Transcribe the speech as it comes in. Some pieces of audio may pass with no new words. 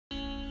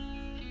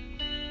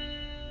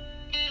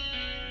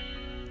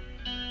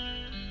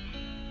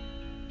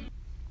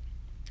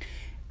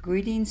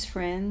Greetings,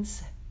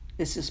 friends.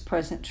 This is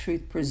Present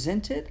Truth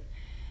Presented,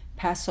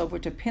 Passover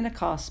to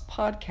Pentecost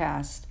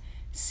podcast,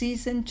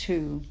 Season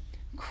 2,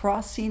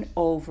 Crossing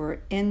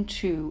Over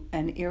into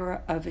an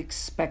Era of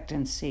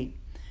Expectancy.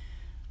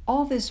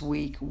 All this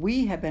week,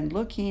 we have been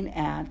looking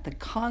at the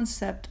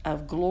concept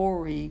of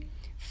glory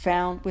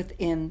found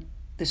within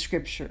the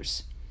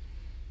Scriptures.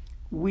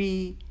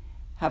 We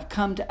have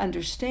come to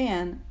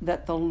understand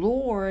that the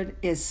Lord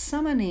is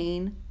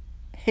summoning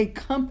a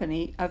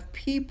company of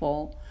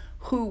people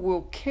who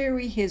will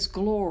carry His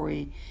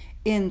glory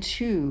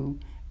into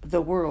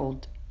the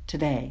world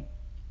today.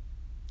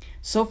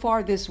 So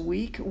far this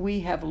week, we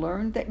have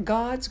learned that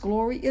God's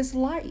glory is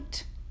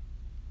light.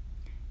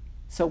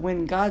 So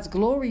when God's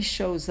glory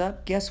shows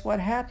up, guess what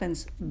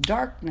happens?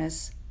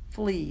 Darkness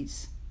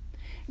flees.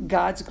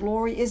 God's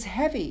glory is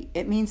heavy.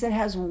 It means it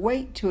has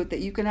weight to it,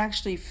 that you can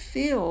actually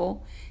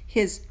feel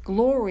His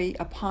glory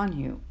upon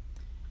you.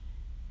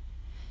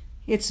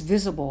 It's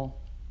visible.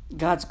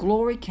 God's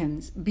glory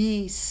can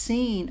be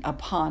seen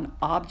upon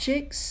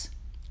objects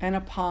and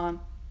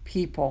upon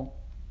people.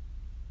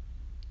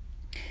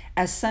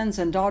 As sons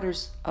and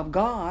daughters of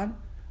God,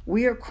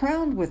 we are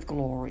crowned with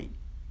glory.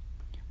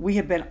 We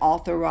have been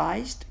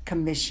authorized,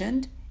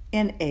 commissioned,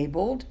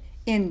 enabled,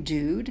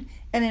 endued,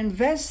 and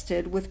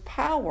invested with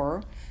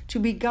power to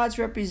be God's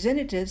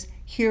representatives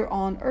here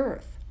on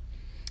earth.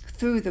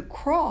 Through the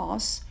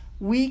cross,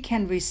 we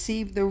can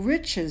receive the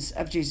riches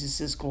of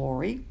Jesus'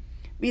 glory,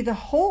 be the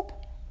hope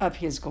of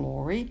His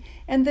glory,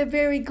 and the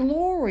very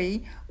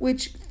glory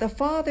which the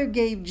Father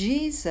gave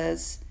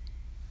Jesus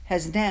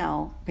has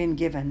now been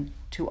given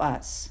to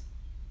us.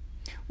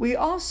 We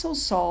also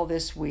saw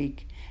this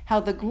week how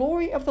the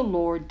glory of the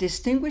Lord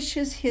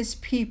distinguishes His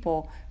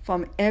people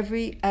from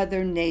every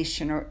other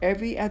nation or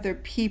every other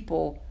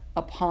people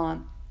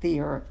upon the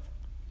earth.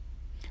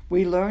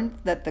 We learned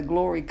that the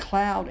glory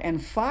cloud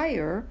and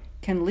fire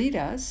can lead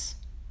us.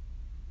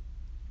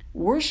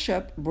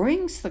 Worship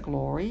brings the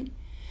glory,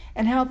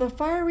 and how the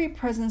fiery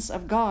presence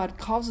of God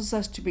causes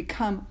us to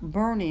become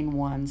burning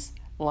ones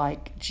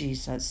like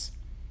Jesus.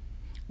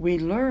 We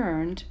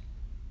learned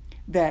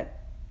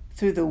that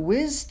through the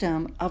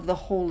wisdom of the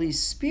Holy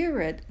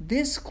Spirit,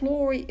 this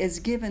glory is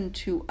given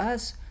to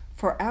us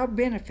for our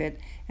benefit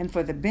and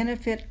for the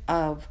benefit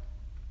of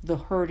the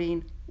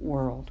hurting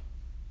world.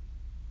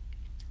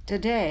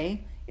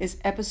 Today is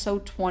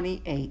episode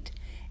 28,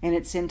 and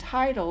it's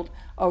entitled,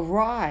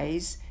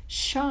 Arise,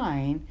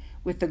 Shine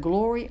with the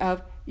Glory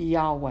of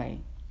Yahweh.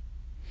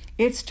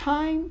 It's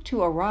time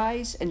to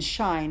arise and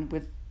shine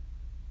with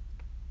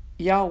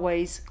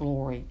Yahweh's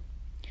glory.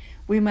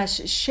 We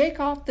must shake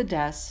off the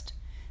dust,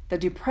 the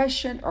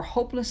depression or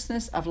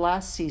hopelessness of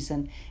last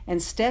season,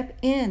 and step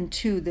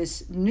into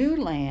this new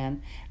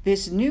land,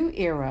 this new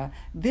era,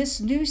 this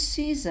new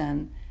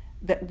season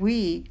that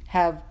we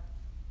have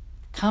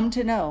come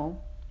to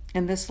know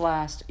in this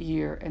last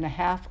year and a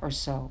half or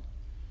so.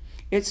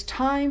 It's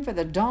time for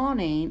the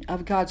dawning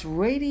of God's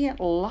radiant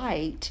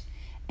light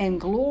and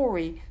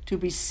glory to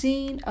be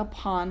seen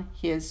upon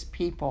His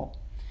people.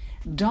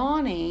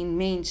 Dawning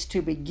means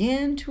to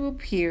begin to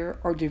appear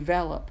or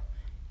develop,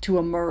 to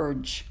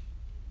emerge,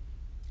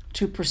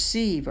 to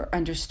perceive or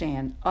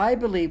understand. I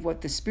believe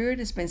what the Spirit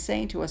has been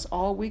saying to us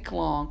all week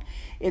long,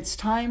 it's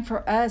time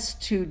for us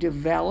to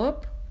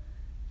develop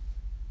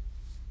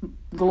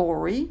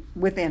glory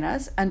within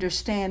us,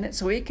 understand it,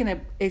 so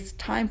it's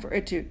time for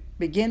it to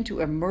begin to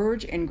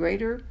emerge in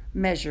greater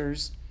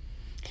measures.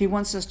 He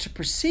wants us to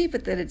perceive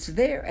it, that it's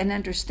there, and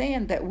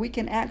understand that we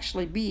can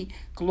actually be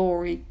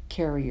glory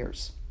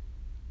carriers.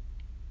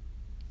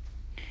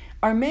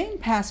 Our main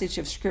passage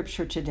of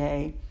Scripture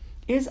today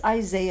is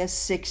Isaiah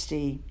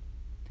 60.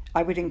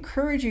 I would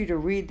encourage you to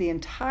read the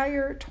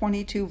entire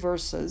 22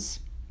 verses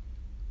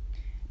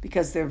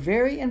because they're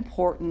very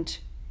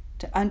important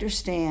to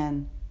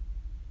understand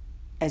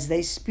as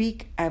they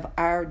speak of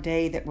our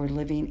day that we're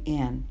living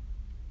in.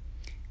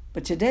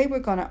 But today we're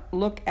going to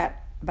look at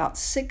about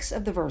 6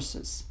 of the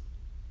verses.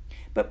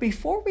 But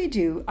before we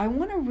do, I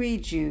want to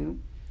read you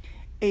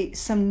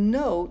some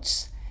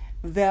notes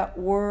that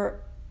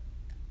were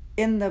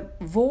in the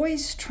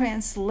Voice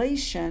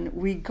translation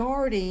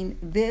regarding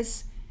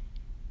this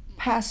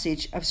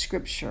passage of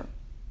Scripture.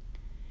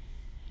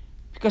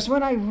 Because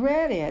when I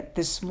read it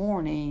this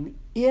morning,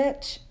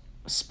 it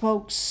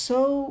spoke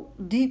so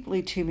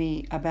deeply to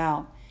me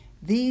about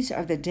these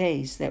are the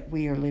days that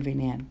we are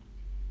living in.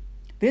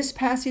 This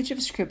passage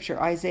of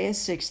Scripture, Isaiah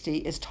 60,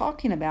 is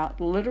talking about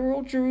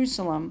literal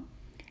Jerusalem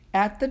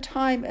at the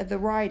time of the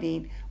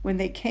writing when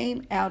they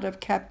came out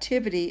of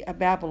captivity of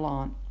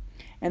Babylon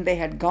and they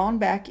had gone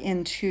back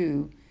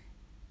into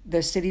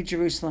the city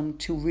Jerusalem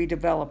to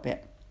redevelop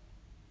it.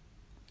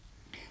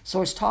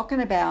 So it's talking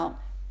about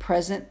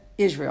present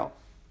Israel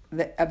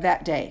of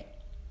that day.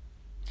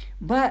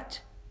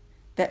 But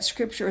that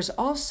Scripture is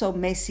also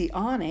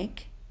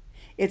messianic.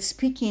 It's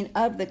speaking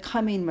of the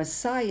coming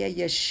Messiah,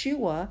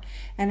 Yeshua,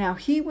 and how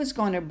He was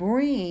going to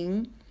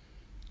bring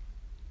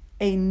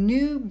a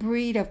new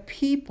breed of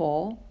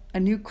people, a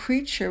new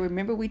creature.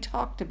 Remember, we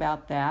talked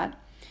about that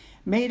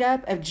made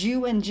up of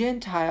Jew and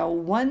Gentile,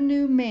 one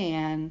new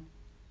man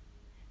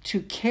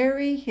to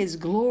carry his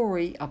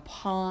glory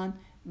upon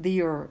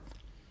the earth.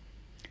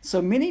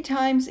 So many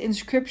times in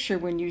Scripture,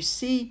 when you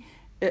see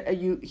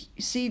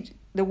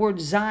the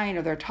word Zion,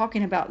 or they're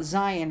talking about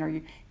Zion, or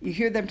you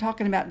hear them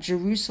talking about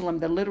Jerusalem,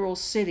 the literal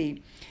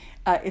city,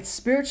 it's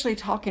spiritually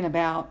talking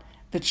about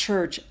the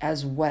church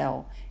as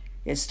well.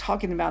 It's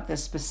talking about the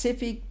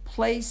specific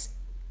place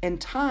and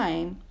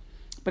time,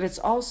 but it's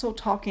also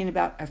talking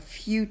about a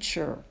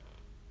future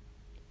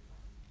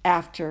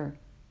after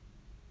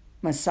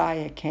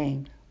Messiah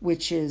came,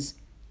 which is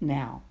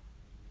now.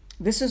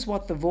 This is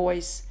what the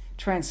Voice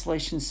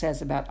translation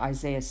says about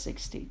Isaiah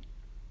 60.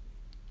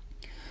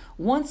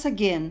 Once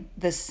again,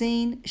 the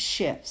scene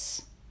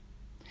shifts.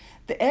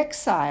 The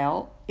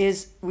exile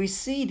is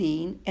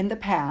receding in the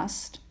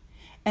past,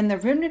 and the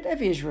remnant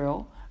of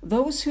Israel,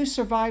 those who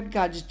survived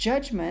God's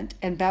judgment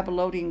and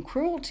Babylonian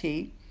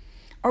cruelty,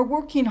 are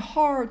working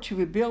hard to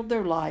rebuild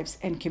their lives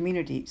and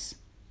communities.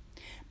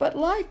 But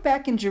life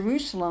back in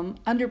Jerusalem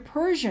under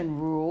Persian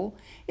rule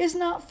is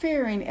not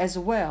faring as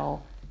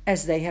well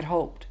as they had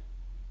hoped.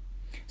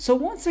 So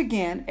once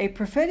again, a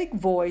prophetic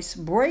voice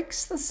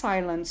breaks the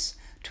silence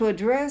to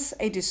address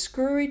a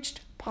discouraged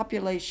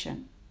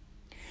population.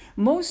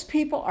 Most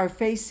people are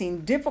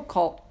facing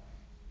difficulties,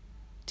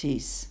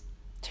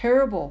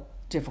 terrible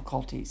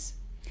difficulties.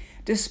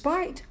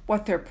 Despite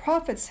what their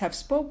prophets have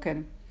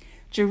spoken,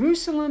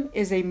 Jerusalem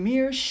is a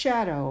mere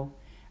shadow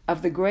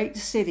of the great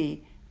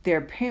city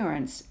their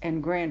parents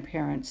and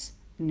grandparents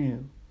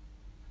knew.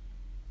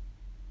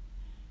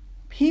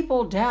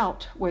 People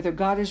doubt whether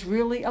God is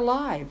really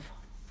alive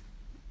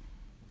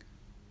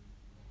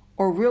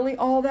or really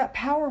all that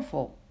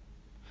powerful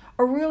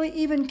or really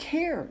even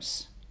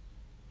cares.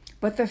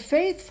 But the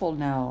faithful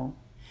know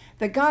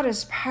that God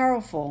is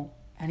powerful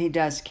and He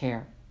does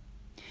care.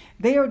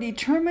 They are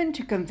determined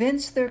to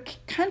convince their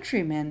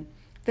countrymen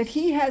that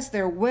He has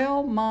their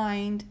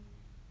well-being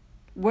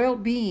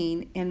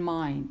in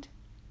mind.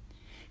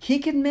 He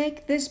can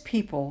make this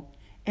people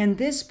and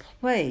this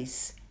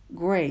place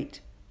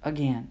great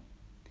again.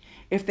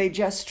 If they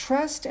just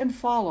trust and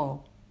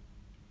follow,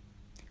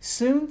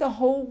 soon the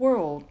whole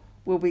world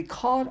will be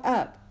caught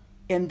up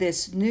in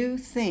this new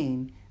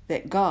thing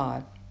that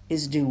God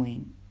is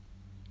doing.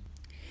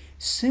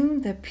 Soon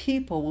the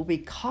people will be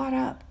caught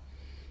up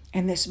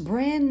in this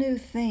brand new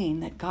thing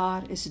that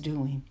God is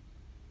doing.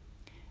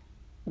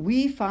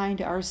 We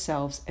find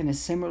ourselves in a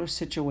similar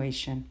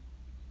situation.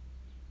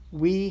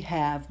 We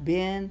have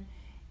been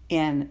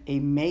in a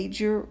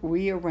major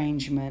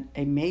rearrangement,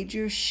 a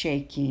major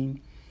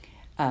shaking,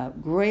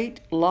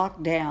 great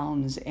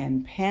lockdowns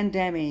and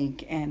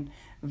pandemic and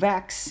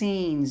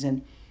vaccines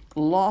and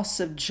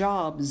loss of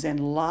jobs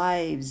and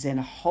lives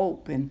and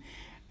hope. And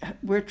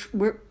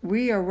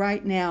we are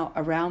right now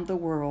around the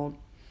world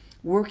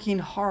working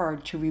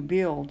hard to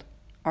rebuild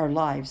our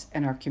lives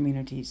and our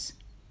communities.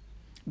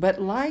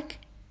 But like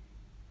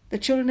the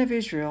children of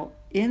Israel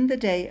in the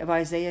day of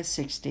Isaiah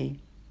 60,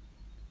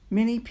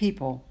 many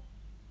people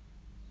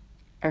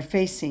are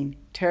facing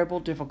terrible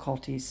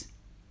difficulties.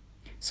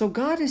 So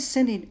God is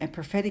sending a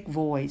prophetic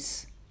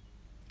voice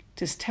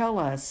to tell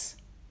us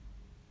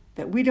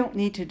that we don't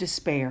need to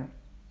despair,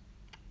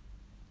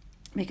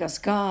 because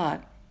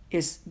God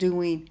is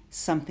doing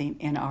something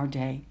in our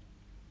day.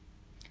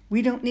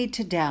 We don't need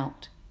to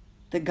doubt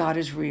that God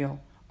is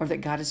real or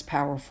that God is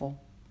powerful,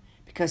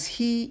 because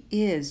He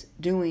is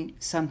doing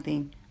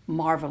something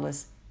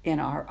marvelous in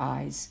our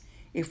eyes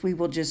if we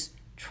will just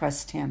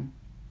trust Him.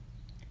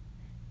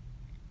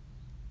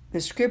 The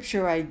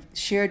scripture I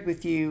shared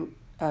with you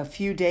a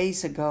few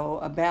days ago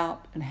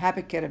about in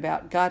Habakkuk,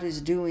 about God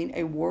is doing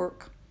a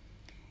work,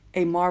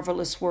 a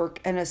marvelous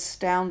work, an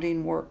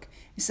astounding work.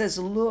 It says,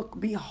 look,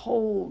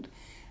 behold,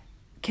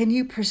 can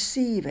you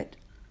perceive it?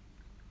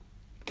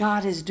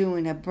 God is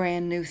doing a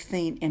brand new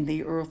thing in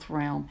the earth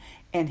realm,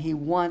 and He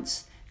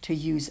wants to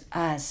use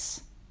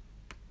us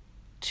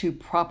to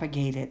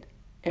propagate it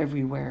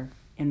everywhere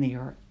in the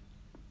earth.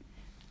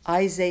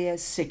 Isaiah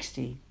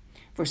 60,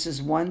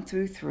 verses 1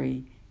 through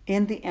 3,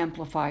 in the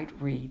Amplified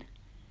read,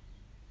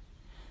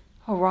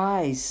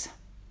 arise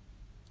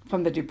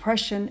from the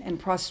depression and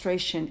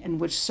prostration in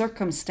which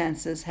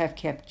circumstances have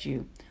kept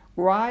you.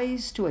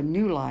 Rise to a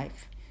new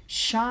life.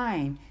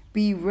 Shine.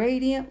 Be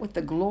radiant with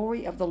the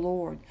glory of the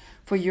Lord,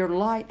 for your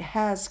light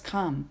has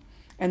come,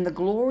 and the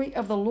glory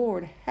of the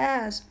Lord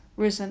has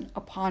risen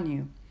upon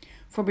you.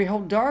 For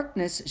behold,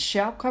 darkness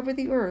shall cover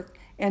the earth,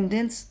 and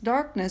dense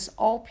darkness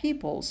all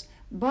peoples.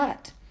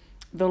 But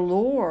the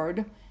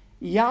Lord,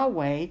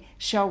 Yahweh,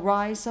 shall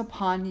rise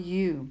upon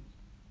you.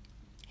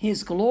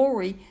 His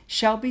glory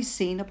shall be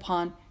seen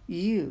upon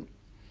you.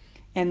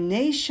 And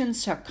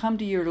nations shall come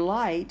to your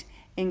light,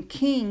 and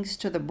kings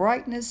to the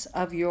brightness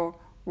of your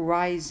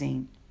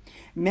rising.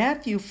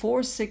 Matthew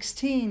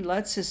 4:16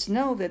 lets us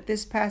know that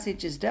this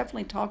passage is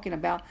definitely talking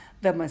about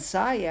the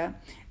Messiah,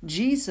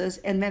 Jesus,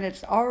 and that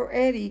it's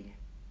already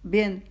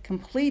been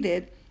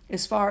completed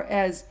as far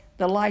as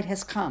the light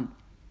has come.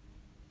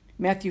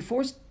 Matthew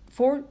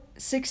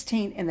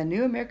 4:16 in the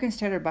New American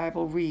Standard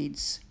Bible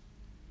reads,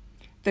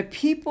 "The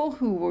people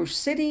who were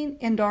sitting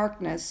in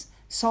darkness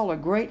saw a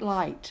great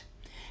light,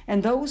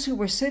 and those who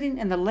were sitting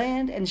in the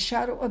land and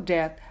shadow of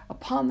death,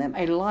 upon them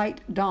a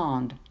light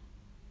dawned."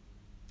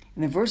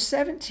 And then verse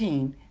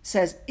 17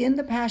 says in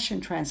the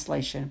Passion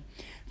Translation,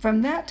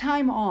 "From that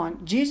time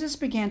on, Jesus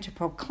began to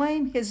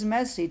proclaim his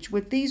message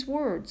with these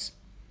words,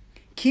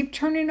 'Keep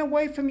turning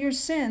away from your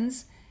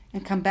sins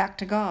and come back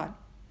to God.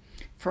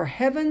 For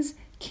heaven's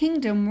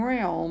kingdom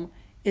realm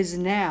is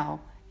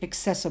now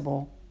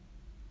accessible.'"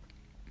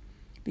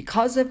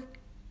 Because of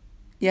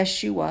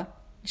Yeshua,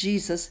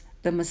 Jesus,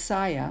 the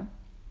Messiah,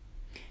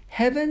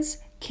 heaven's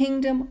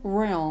kingdom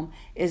realm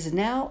is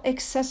now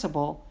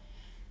accessible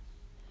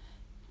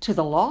to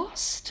the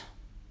lost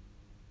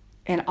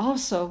and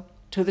also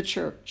to the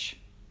church.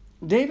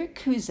 David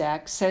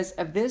Kuzak says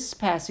of this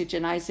passage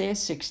in Isaiah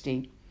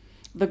 60,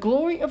 "The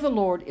glory of the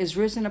Lord is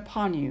risen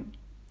upon you.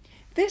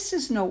 This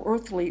is no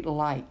earthly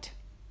light.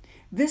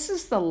 This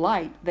is the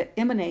light that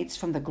emanates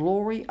from the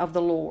glory of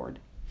the Lord.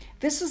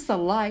 This is the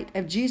light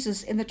of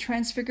Jesus in the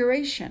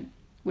Transfiguration,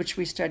 which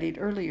we studied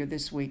earlier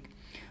this week,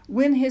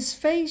 when his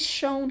face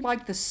shone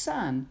like the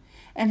sun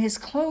and his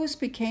clothes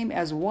became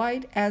as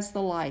white as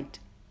the light."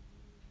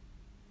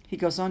 He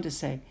goes on to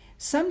say,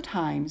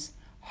 "Sometimes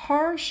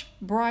harsh,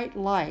 bright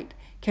light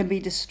can be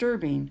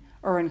disturbing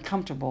or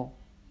uncomfortable,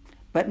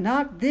 but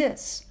not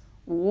this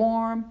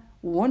warm,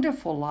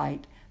 wonderful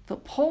light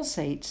that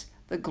pulsates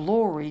the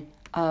glory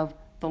of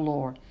the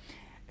Lord."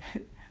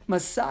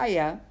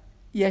 Messiah,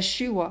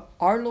 Yeshua,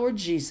 our Lord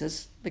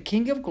Jesus, the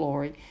King of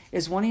Glory,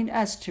 is wanting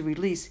us to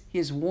release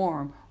his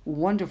warm,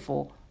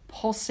 wonderful,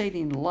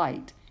 pulsating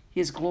light,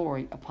 his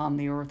glory upon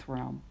the earth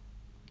realm.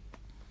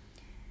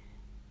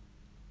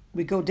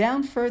 We go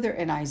down further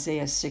in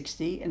Isaiah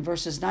 60 in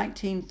verses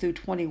 19 through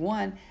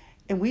 21,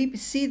 and we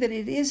see that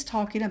it is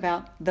talking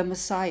about the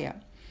Messiah.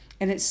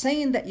 And it's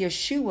saying that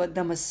Yeshua,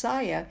 the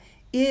Messiah,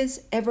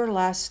 is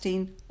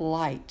everlasting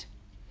light.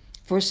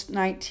 Verse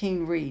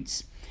 19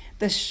 reads,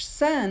 "The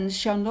sun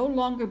shall no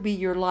longer be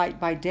your light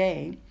by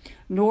day,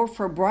 nor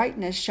for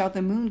brightness shall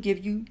the moon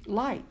give you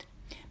light.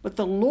 But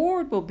the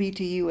Lord will be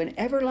to you an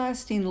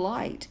everlasting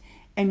light,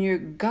 and your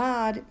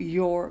God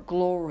your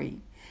glory.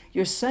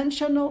 Your sun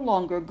shall no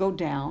longer go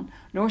down,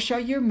 nor shall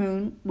your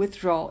moon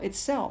withdraw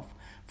itself.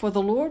 For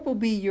the Lord will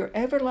be your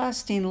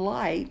everlasting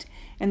light,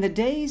 and the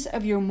days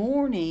of your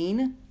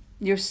mourning,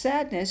 your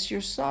sadness,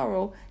 your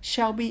sorrow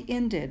shall be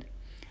ended.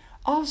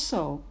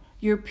 Also,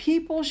 your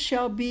people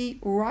shall be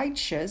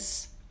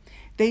righteous.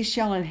 They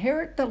shall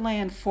inherit the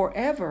land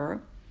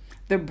forever,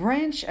 the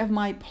branch of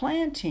my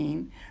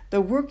planting,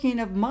 the working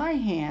of my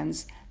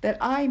hands, that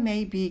I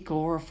may be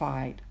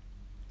glorified."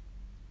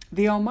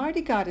 The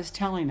Almighty God is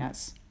telling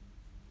us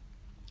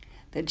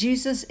that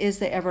Jesus is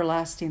the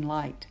everlasting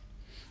light.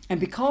 And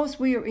because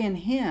we are in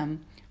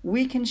him,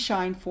 we can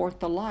shine forth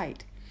the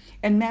light.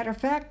 And matter of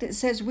fact, it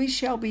says we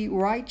shall be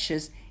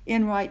righteous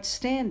in right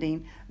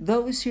standing,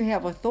 those who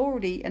have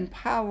authority and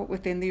power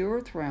within the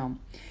earth realm.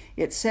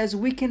 It says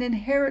we can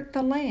inherit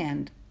the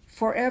land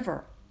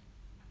forever.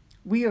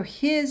 We are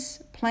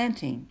his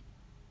planting.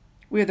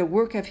 We are the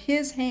work of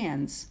his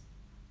hands,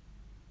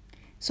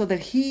 so that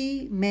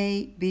he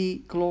may be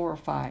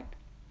glorified.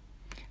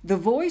 The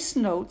voice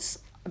notes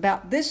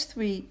about these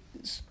three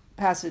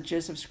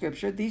passages of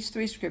Scripture, these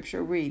three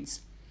Scripture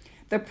reads,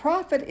 "The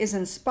prophet is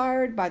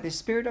inspired by the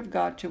Spirit of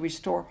God to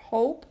restore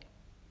hope,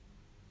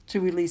 to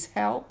release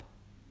help,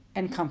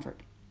 and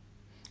comfort.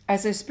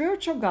 As a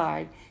spiritual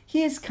guide,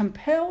 he is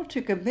compelled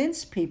to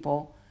convince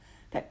people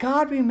that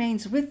God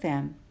remains with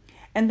them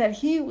and that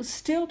he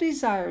still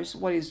desires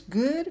what is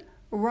good,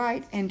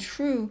 right, and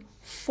true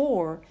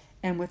for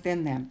and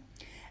within them.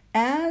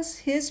 As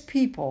his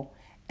people,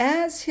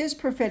 as his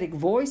prophetic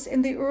voice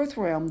in the earth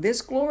realm,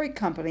 this glory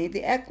company,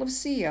 the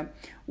ecclesia,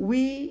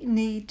 we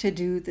need to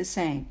do the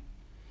same.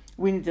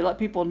 We need to let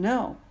people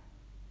know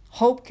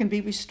hope can be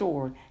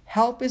restored,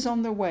 help is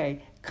on the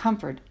way,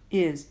 comfort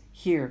is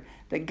here,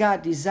 that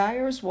God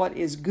desires what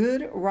is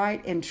good,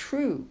 right, and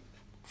true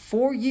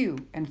for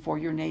you and for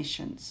your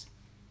nations.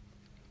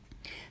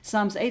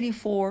 Psalms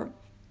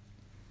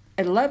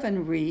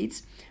 84:11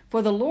 reads,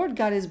 "For the Lord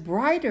God is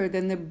brighter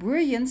than the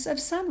brilliance of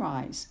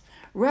sunrise,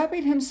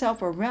 wrapping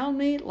himself around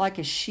me like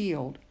a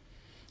shield.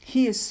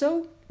 He is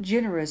so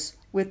generous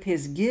with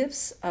his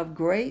gifts of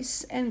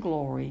grace and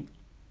glory.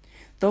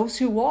 Those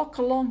who walk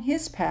along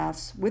his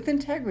paths with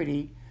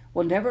integrity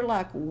will never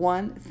lack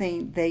one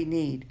thing they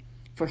need,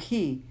 for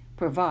he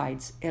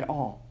provides it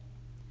all."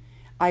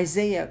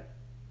 Isaiah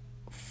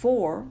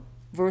 4,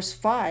 verse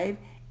 5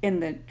 in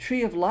the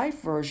Tree of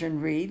Life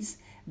version reads,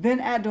 "Then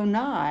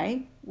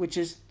Adonai," which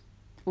is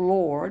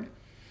Lord,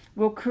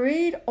 "will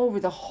create over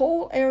the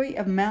whole area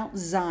of Mount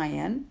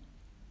Zion,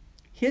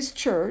 his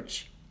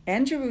church,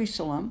 and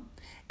Jerusalem,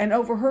 and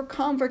over her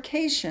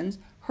convocations,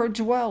 her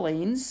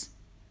dwellings,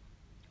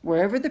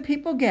 wherever the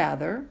people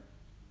gather,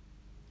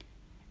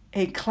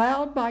 a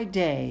cloud by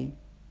day,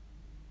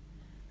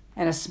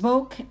 and a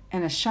smoke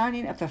and a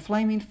shining of the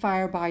flaming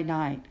fire by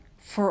night.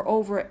 For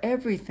over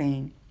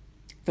everything,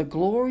 the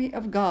glory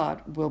of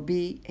God will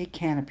be a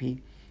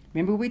canopy.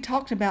 Remember, we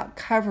talked about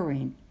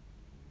covering,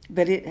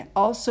 but it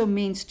also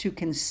means to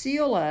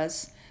conceal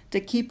us, to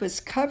keep us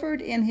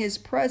covered in His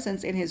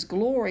presence, in His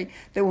glory,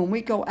 that when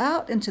we go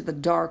out into the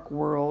dark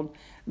world,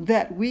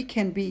 that we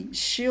can be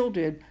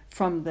shielded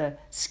from the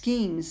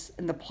schemes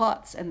and the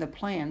plots and the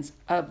plans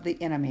of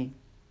the enemy.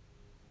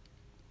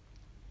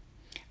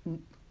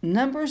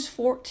 Numbers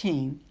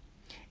 14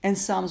 and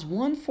Psalms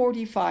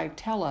 145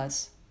 tell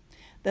us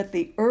that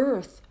the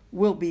earth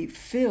will be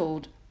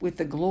filled with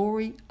the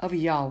glory of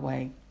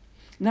Yahweh.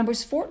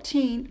 Numbers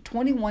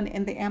 14:21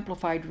 in the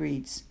Amplified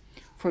reads,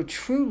 "For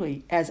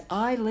truly as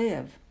I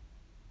live,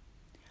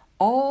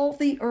 all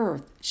the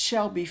earth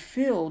shall be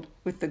filled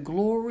with the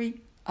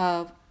glory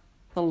of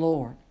the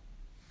Lord."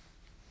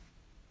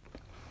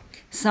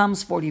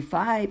 Psalms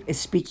 45 is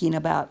speaking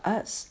about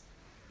us,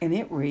 and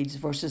it reads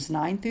verses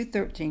 9 through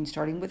 13,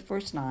 starting with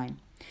verse 9.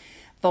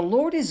 "The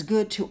Lord is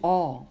good to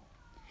all,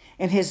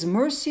 and His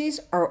mercies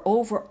are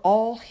over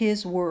all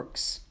His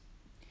works.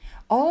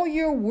 All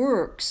your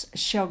works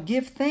shall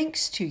give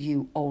thanks to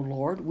you, O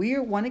Lord." We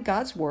are one of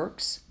God's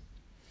works.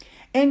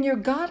 "And your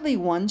godly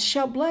ones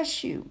shall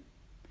bless you.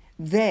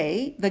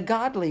 They, the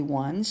godly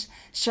ones,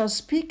 shall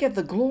speak of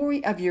the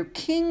glory of your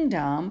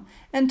kingdom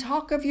and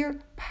talk of your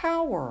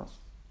power,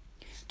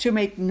 to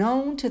make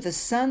known to the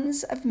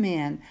sons of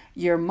men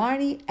your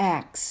mighty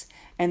acts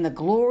and the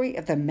glory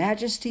of the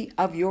majesty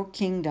of your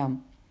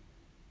kingdom.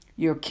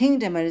 Your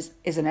kingdom is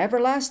an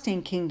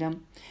everlasting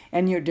kingdom,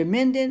 and your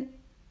dominion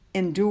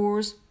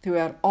endures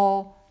throughout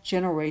all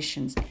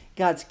generations."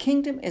 God's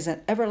kingdom is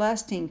an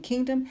everlasting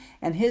kingdom,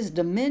 and His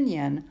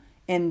dominion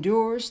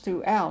endures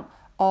throughout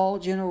all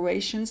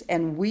generations.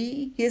 And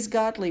we, His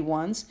godly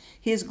ones,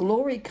 His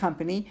glory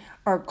company,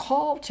 are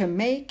called to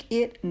make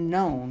it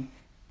known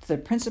to the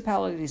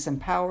principalities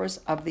and powers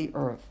of the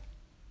earth.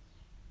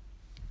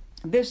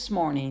 This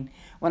morning,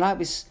 when I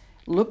was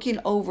looking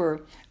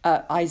over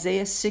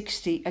Isaiah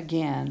 60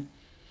 again,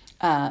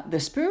 the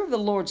Spirit of the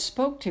Lord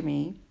spoke to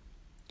me,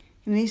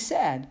 and He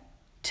said,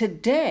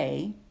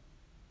 "Today,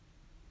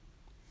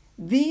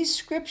 these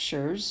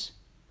scriptures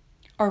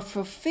are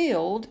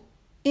fulfilled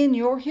in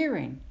your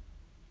hearing."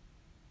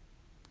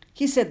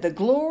 He said, "The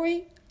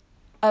glory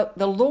of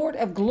the Lord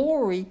of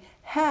glory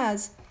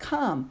has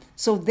come.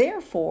 So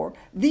therefore,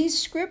 these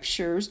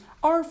scriptures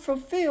are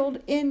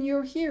fulfilled in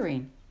your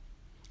hearing."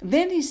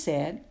 Then He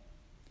said,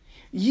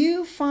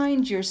 "You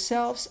find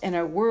yourselves in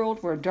a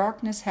world where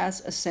darkness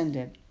has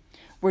ascended,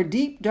 where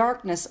deep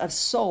darkness of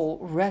soul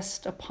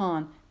rests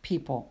upon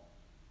people.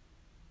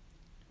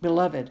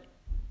 Beloved,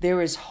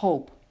 there is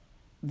hope,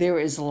 there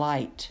is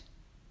light,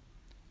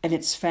 and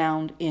it's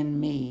found in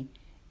me,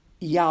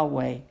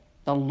 Yahweh,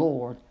 the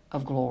Lord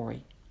of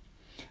glory.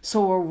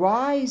 So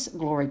arise,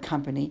 glory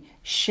company,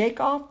 shake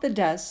off the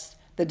dust,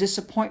 the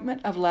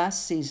disappointment of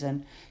last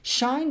season,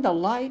 shine the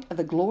light of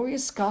the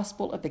glorious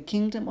gospel of the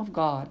kingdom of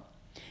God.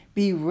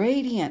 Be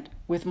radiant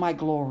with my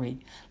glory.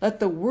 Let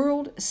the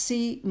world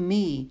see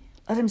me.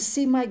 Let them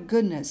see my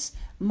goodness,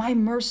 my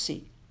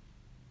mercy.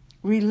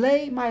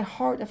 Relay my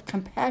heart of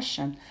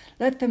compassion.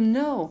 Let them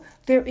know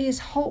there is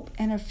hope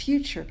and a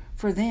future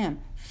for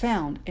them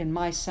found in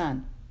my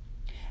Son.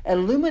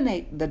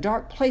 Illuminate the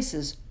dark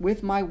places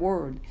with my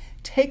word.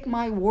 Take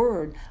my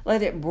word.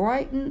 Let it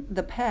brighten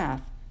the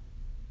path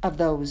of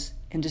those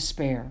in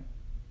despair.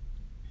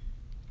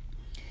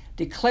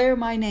 Declare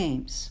my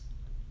names.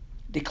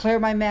 Declare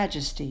my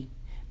majesty.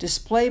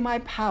 Display my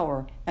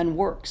power and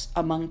works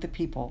among the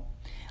people.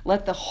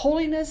 Let the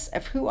holiness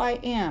of who I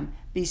am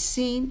be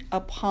seen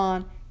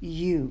upon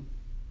you.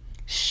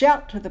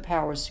 Shout to the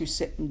powers who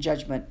sit in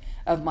judgment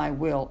of my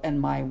will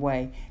and my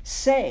way.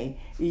 Say,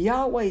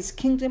 Yahweh's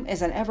kingdom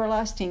is an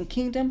everlasting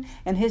kingdom,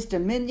 and His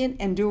dominion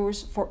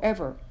endures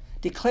forever.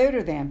 Declare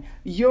to them,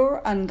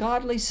 your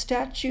ungodly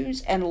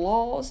statutes and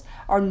laws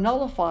are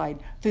nullified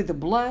through the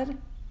blood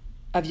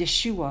of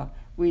Yeshua,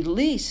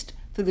 released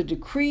through the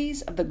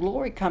decrees of the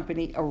glory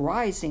company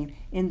arising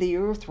in the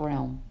earth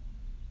realm.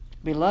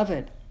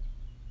 Beloved,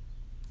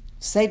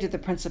 say to the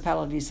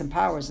principalities and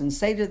powers, and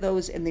say to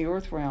those in the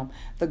earth realm,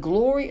 the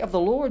glory of the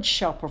Lord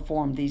shall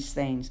perform these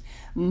things.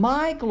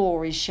 My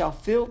glory shall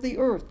fill the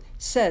earth,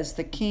 says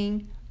the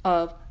King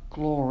of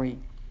glory.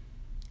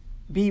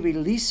 Be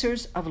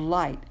releasers of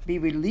light. Be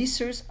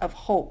releasers of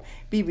hope.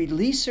 Be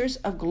releasers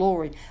of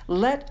glory.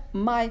 Let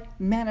my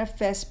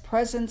manifest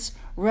presence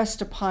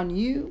rest upon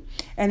you.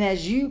 And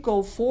as you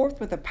go forth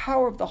with the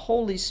power of the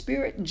Holy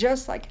Spirit,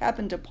 just like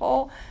happened to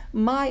Paul,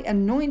 my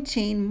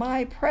anointing,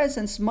 my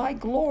presence, my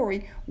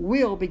glory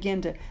will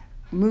begin to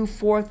move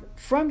forth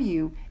from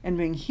you and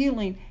bring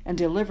healing and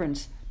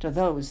deliverance to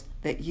those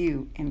that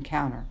you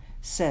encounter,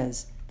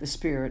 says the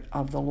Spirit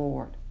of the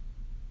Lord.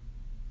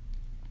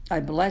 I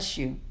bless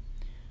you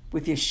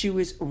with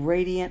Yeshua's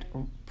radiant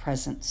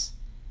presence.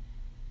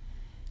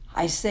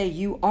 I say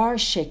you are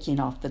shaking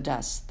off the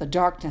dust, the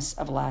darkness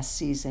of last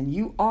season.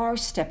 You are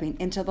stepping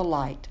into the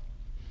light.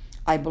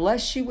 I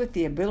bless you with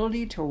the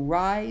ability to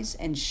rise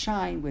and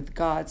shine with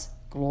God's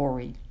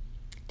glory.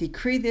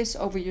 Decree this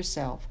over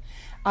yourself.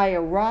 I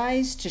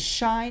arise to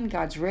shine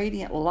God's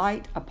radiant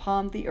light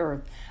upon the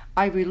earth.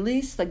 I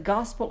release the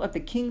gospel of the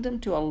kingdom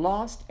to a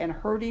lost and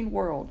hurting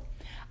world.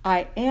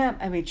 I am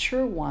a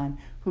mature one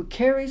who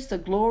carries the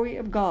glory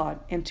of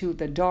God into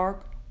the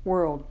dark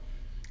world.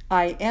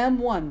 I am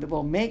one that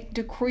will make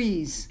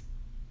decrees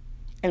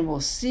and will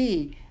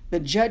see the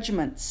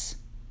judgments,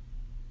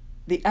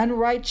 the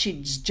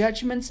unrighteous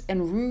judgments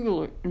and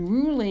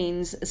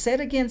rulings set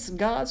against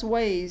God's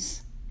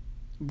ways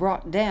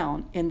brought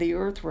down in the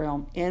earth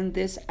realm in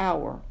this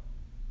hour.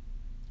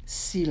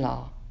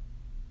 Selah.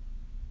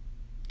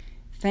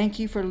 Thank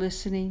you for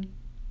listening,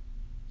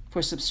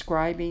 for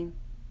subscribing,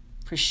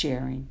 for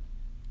sharing.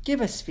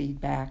 Give us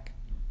feedback.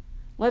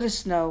 Let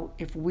us know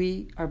if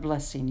we are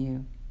blessing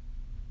you.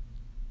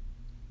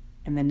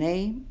 In the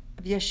name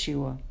of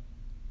Yeshua,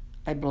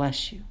 I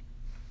bless you.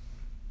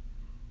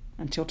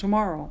 Until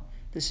tomorrow,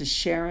 this is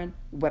Sharon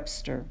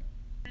Webster.